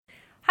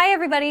Hi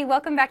everybody,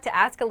 welcome back to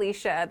Ask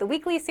Alicia, the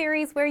weekly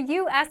series where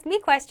you ask me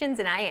questions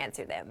and I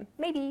answer them.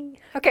 Maybe.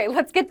 Okay,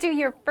 let's get to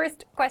your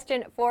first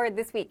question for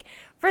this week.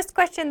 First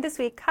question this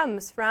week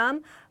comes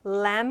from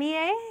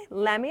Lamie.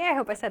 Lamie, I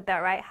hope I said that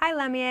right. Hi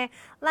Lamie.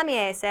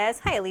 Lamie says,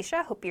 hi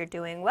Alicia, hope you're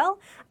doing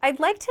well. I'd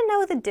like to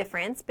know the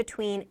difference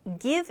between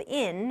give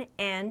in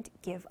and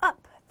give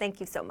up. Thank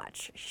you so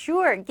much.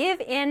 Sure, give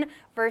in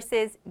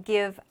versus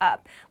give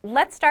up.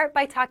 Let's start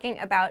by talking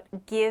about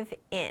give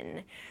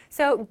in.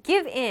 So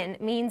give in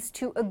means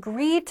to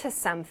agree to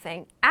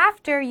something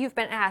after you've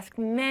been asked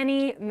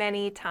many,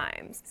 many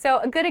times. So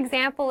a good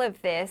example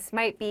of this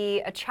might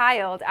be a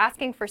child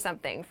asking for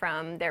something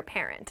from their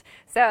parent.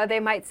 So they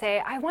might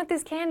say, I want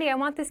this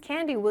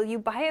candy, will you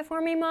buy it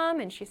for me, Mom?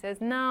 And she says,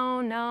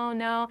 no, no,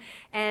 no.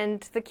 And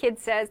the kid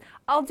says,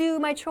 I'll do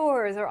my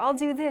chores, or I'll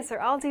do this,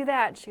 or I'll do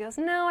that. She goes,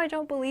 no, I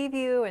don't believe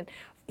you. And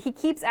he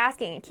keeps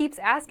asking and keeps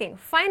asking.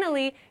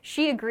 Finally,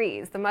 she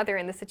agrees. The mother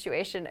in the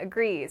situation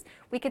agrees.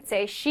 We could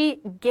say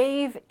she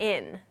gave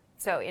in.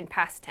 So in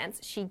past tense,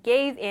 she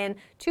gave in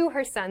to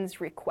her son's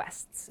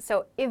requests.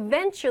 So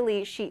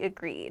eventually she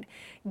agreed.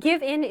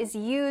 Give in is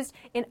used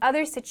in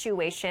other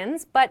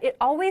situations, but it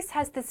always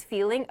has this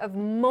feeling of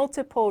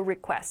multiple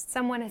requests.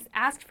 Someone has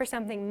asked for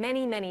something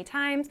many, many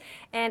times,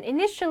 and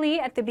initially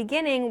at the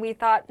beginning we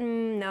thought,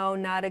 no,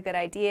 not a good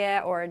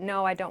idea, or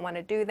no, I don't want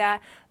to do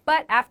that.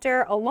 But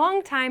after a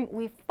long time,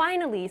 we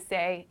finally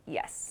say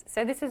yes.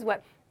 So this is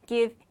what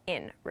give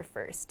in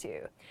refers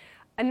to.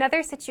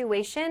 Another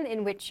situation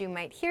in which you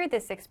might hear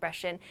this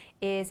expression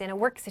is in a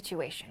work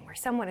situation where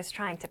someone is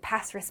trying to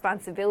pass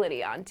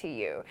responsibility onto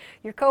you.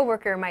 Your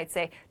coworker might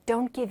say,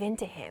 don't give in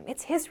to him.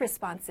 It's his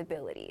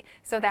responsibility.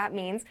 So that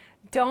means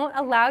don't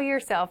allow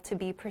yourself to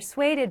be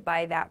persuaded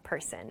by that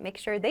person. Make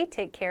sure they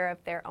take care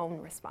of their own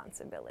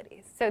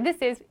responsibilities. So this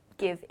is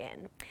give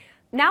in.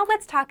 Now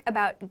let's talk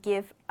about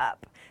give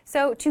up.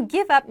 So to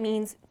give up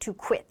means to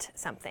quit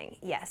something,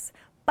 yes.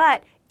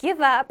 But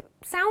give up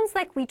sounds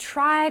like we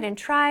tried and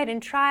tried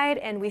and tried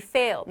and we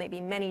failed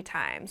maybe many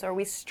times, or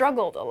we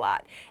struggled a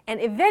lot.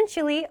 And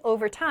eventually,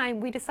 over time,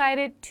 we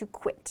decided to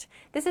quit.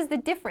 This is the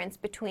difference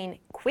between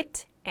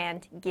quit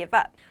and give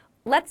up.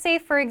 Let's say,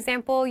 for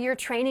example, you're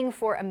training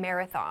for a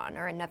marathon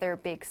or another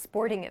big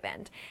sporting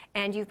event,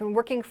 and you've been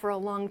working for a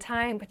long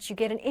time, but you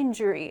get an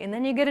injury, and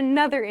then you get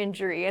another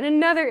injury and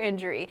another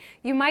injury.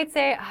 You might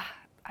say,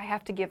 I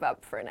have to give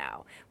up for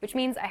now, which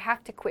means I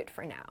have to quit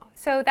for now.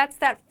 So that's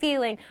that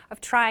feeling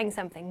of trying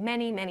something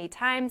many, many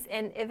times,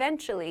 and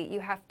eventually you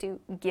have to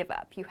give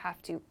up, you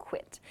have to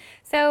quit.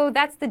 So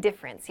that's the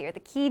difference here. The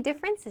key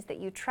difference is that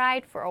you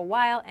tried for a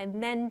while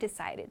and then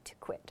decided to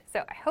quit.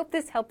 So I hope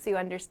this helps you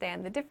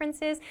understand the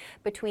differences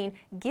between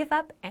give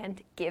up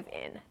and give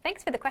in.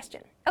 Thanks for the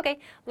question. Okay,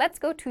 let's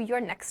go to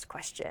your next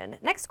question.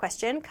 Next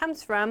question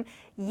comes from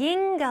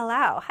Ying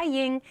Galao. Hi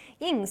Ying.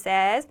 Ying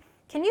says,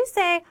 can you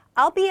say,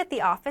 I'll be at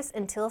the office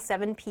until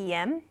 7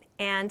 p.m.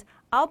 and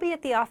I'll be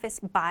at the office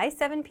by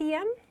 7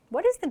 p.m.?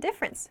 What is the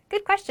difference?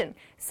 Good question.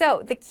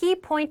 So the key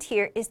point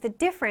here is the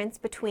difference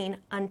between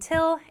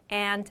until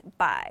and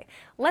by.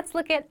 Let's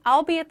look at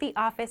I'll be at the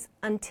office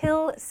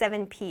until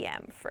 7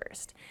 p.m.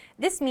 first.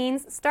 This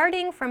means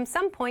starting from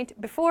some point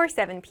before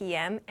 7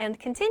 p.m. and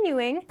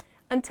continuing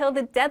until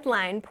the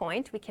deadline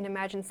point. We can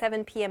imagine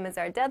 7 p.m. as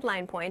our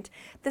deadline point.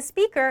 The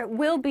speaker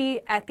will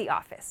be at the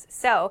office.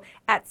 So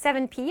at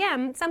 7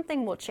 p.m.,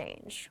 something will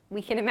change.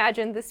 We can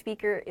imagine the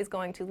speaker is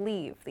going to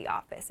leave the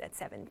office at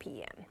 7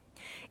 p.m.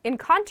 In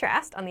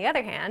contrast, on the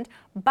other hand,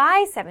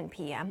 by 7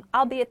 p.m.,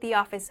 I'll be at the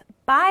office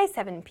by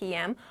 7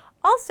 p.m.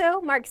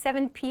 also marks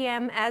 7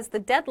 p.m. as the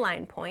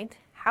deadline point.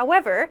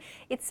 However,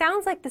 it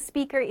sounds like the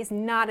speaker is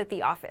not at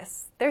the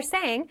office. They're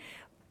saying,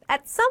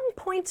 at some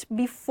point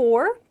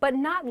before, but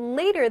not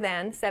later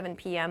than 7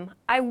 p.m.,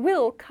 I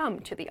will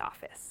come to the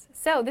office.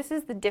 So this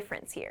is the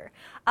difference here.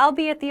 I'll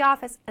be at the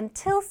office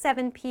until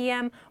 7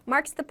 p.m.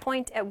 marks the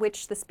point at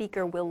which the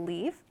speaker will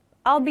leave.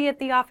 I'll be at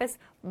the office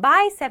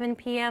by 7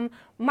 p.m.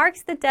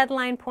 marks the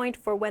deadline point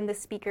for when the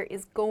speaker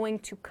is going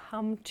to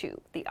come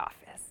to the office.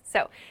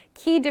 So,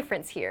 key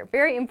difference here.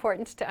 Very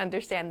important to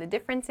understand the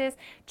differences.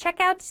 Check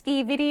out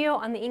the video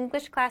on the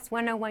English Class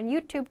 101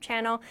 YouTube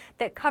channel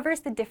that covers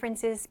the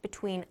differences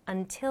between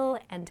until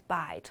and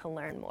by to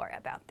learn more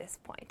about this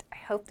point. I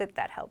hope that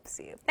that helps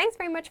you. Thanks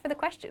very much for the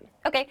question.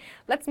 Okay,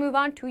 let's move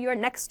on to your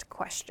next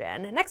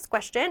question. Next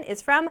question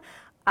is from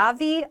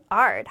Avi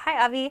Ard.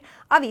 Hi, Avi.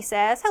 Avi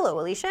says, hello,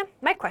 Alicia.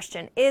 My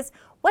question is,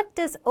 what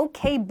does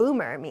okay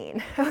boomer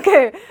mean?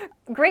 Okay,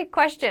 great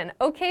question.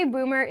 Okay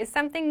boomer is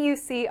something you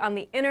see on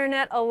the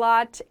internet a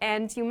lot,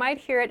 and you might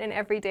hear it in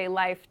everyday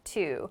life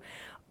too.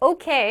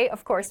 Okay,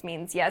 of course,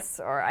 means yes,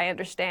 or I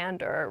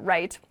understand, or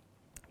right.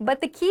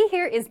 But the key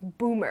here is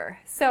boomer.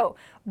 So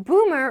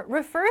Boomer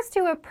refers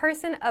to a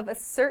person of a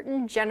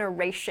certain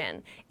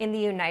generation in the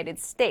United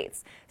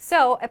States.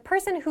 So a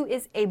person who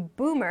is a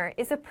boomer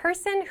is a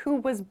person who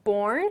was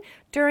born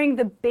during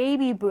the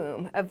baby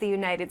boom of the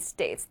United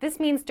States. This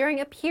means during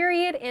a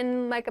period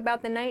in like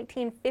about the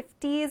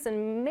 1950s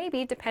and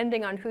maybe,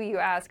 depending on who you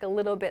ask, a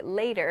little bit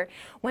later,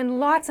 when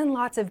lots and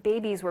lots of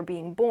babies were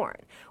being born.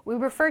 We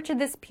refer to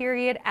this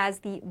period as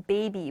the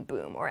baby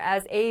boom or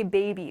as a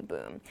baby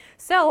boom.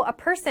 So a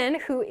person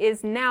who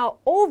is now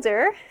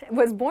older,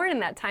 was born in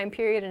that time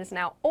period and is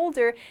now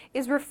older,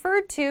 is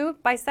referred to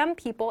by some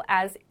people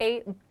as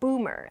a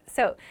boomer.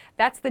 So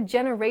that's the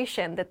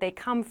generation that they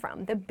come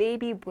from, the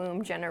baby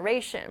boom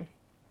generation.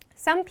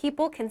 Some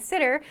people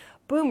consider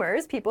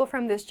boomers, people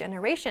from this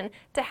generation,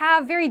 to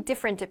have very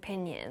different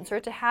opinions or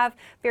to have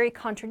very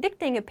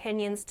contradicting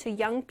opinions to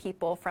young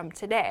people from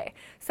today.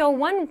 So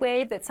one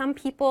way that some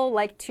people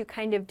like to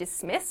kind of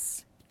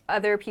dismiss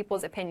other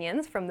people's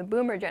opinions from the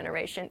boomer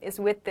generation is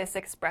with this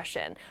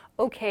expression,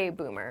 okay,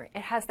 boomer.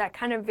 It has that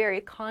kind of very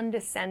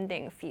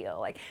condescending feel,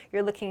 like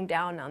you're looking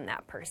down on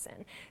that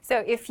person.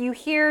 So if you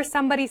hear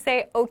somebody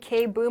say,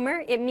 okay,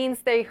 boomer, it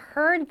means they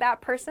heard that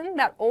person,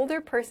 that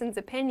older person's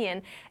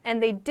opinion,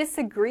 and they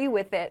disagree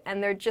with it,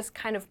 and they're just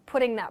kind of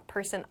putting that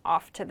person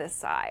off to the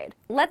side.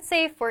 Let's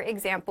say, for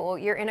example,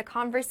 you're in a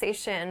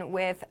conversation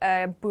with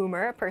a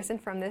boomer, a person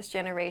from this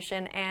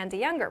generation, and a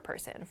younger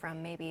person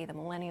from maybe the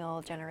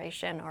millennial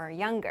generation or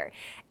younger.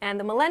 And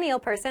the millennial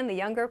person, the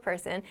younger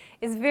person,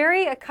 is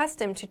very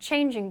accustomed to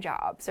changing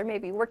jobs or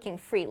maybe working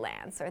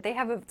freelance, or they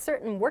have a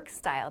certain work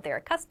style they're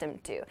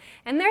accustomed to.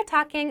 And they're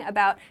talking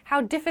about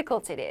how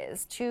difficult it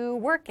is to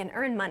work and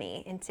earn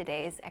money in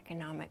today's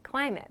economic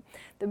climate.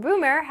 The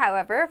boomer,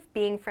 however,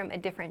 being from a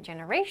different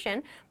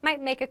generation,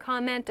 might make a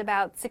comment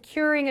about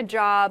securing a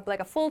job, like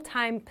a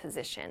full-time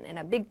position in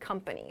a big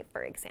company,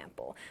 for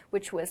example,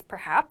 which was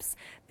perhaps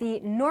the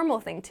normal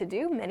thing to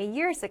do many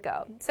years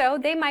ago. So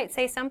they might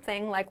say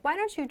something like, why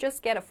don't you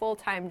just get a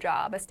full-time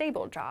job, a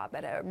stable job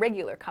at a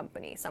regular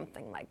company,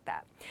 something like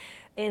that.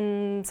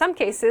 In some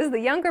cases, the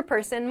younger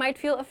person might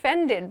feel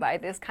offended by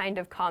this kind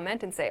of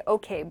comment and say,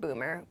 okay,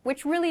 boomer,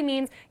 which really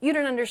means you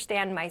don't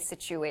understand my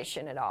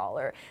situation at all,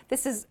 or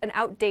this is an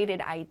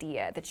outdated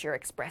idea that you're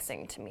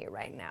expressing to me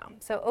right now.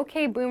 So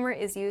okay, boomer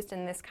is used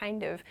in this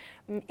kind of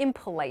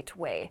impolite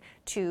way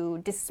to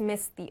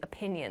dismiss the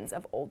opinions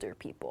of older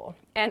people.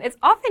 And it's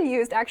often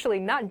used actually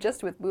not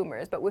just with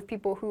boomers, but with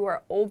people who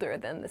are older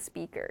than the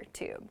speaker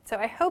too. So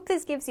I hope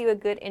this gives you a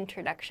good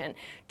introduction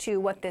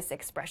to what this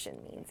expression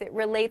means. It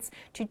relates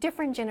to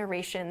different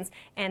generations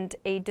and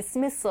a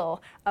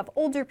dismissal of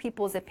older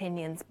people's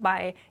opinions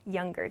by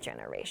younger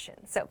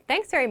generations. So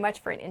thanks very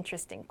much for an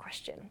interesting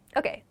question.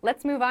 Okay,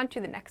 let's move on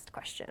to the next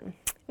question.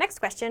 Next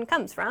question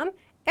comes from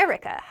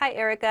Erica. Hi,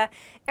 Erica.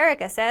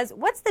 Erica says,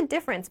 what's the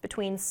difference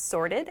between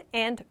sorted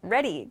and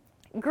ready?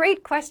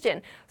 Great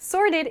question.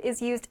 Sorted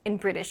is used in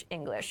British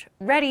English.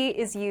 Ready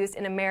is used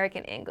in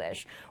American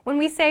English. When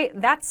we say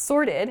that's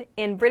sorted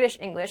in British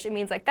English, it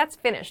means like that's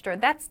finished or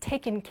that's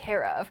taken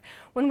care of.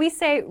 When we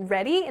say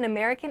ready in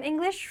American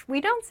English,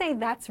 we don't say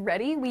that's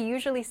ready. We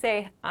usually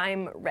say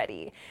I'm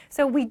ready.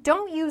 So we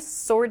don't use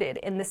sorted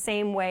in the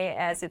same way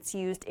as it's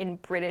used in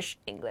British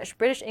English.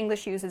 British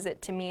English uses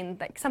it to mean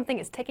like something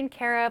is taken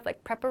care of,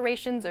 like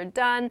preparations are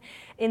done.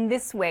 In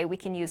this way, we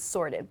can use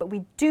sorted, but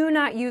we do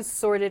not use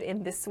sorted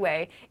in this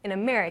way in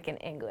American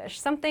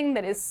English. Something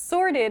that is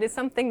sorted is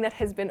something that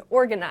has been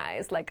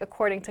organized, like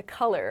according to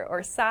color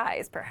or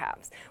size,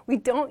 perhaps. We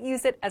don't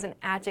use it as an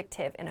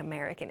adjective in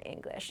American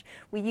English.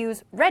 We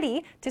use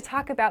ready to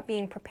talk about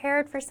being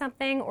prepared for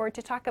something or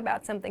to talk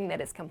about something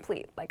that is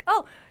complete. Like,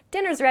 oh,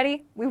 dinner's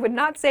ready. We would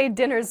not say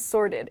dinner's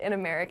sorted in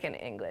American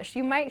English.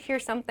 You might hear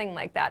something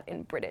like that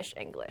in British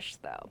English,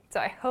 though. So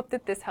I hope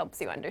that this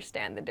helps you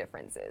understand the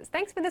differences.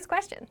 Thanks for this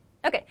question.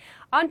 Okay,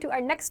 on to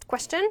our next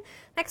question.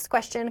 Next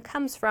question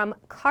comes from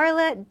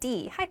Carla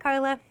D. Hi,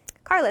 Carla.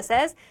 Carla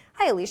says,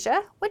 hi,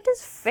 Alicia. What does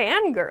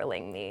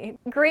fangirling mean?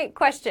 Great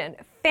question.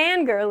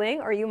 Fangirling,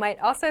 or you might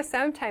also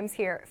sometimes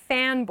hear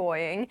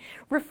fanboying,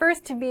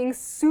 refers to being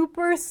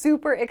super,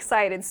 super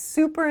excited,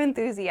 super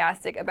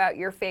enthusiastic about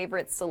your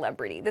favorite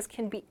celebrity. This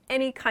can be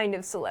any kind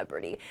of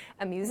celebrity,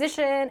 a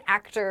musician,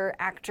 actor,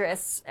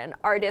 actress, an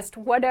artist,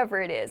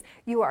 whatever it is.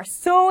 You are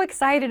so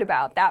excited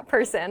about that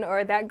person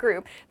or that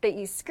group that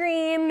you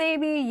scream,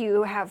 maybe,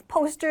 you have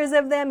posters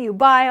of them, you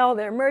buy all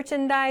their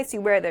merchandise,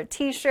 you wear their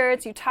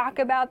t-shirts, you talk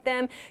about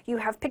them, you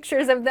have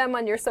pictures of them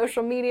on your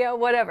social media,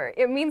 whatever.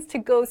 It means to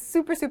go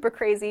super, super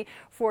crazy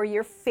for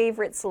your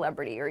favorite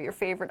celebrity or your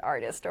favorite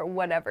artist or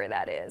whatever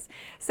that is.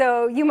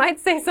 So you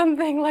might say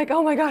something like,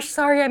 oh my gosh,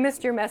 sorry I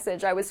missed your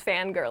message. I was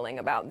fangirling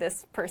about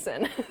this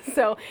person.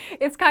 So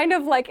it's kind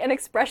of like an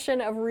expression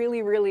of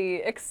really, really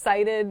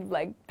excited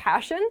like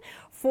passion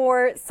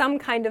for some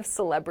kind of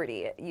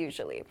celebrity,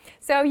 usually.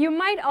 So you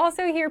might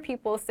also hear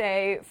people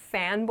say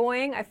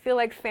fanboying. I feel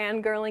like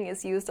fangirling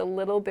is used a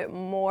little bit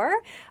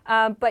more,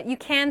 but you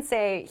can can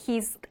say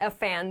he's a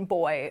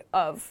fanboy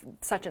of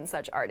such and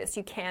such artist.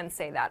 You can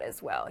say that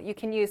as well. You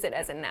can use it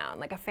as a noun,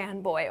 like a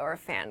fanboy or a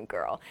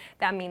fangirl.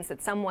 That means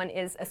that someone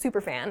is a super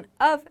fan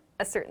of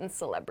a certain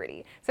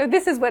celebrity. So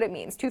this is what it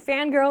means. To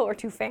fangirl or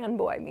to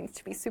fanboy means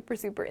to be super,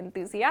 super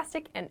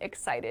enthusiastic and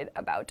excited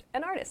about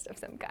an artist of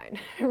some kind.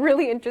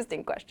 Really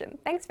interesting question.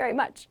 Thanks very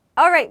much.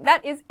 All right,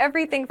 that is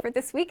everything for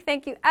this week.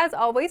 Thank you, as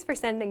always, for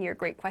sending your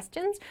great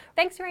questions.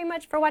 Thanks very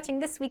much for watching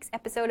this week's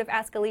episode of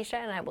Ask Alisha,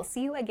 and I will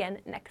see you again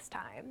next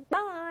time.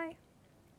 Bye!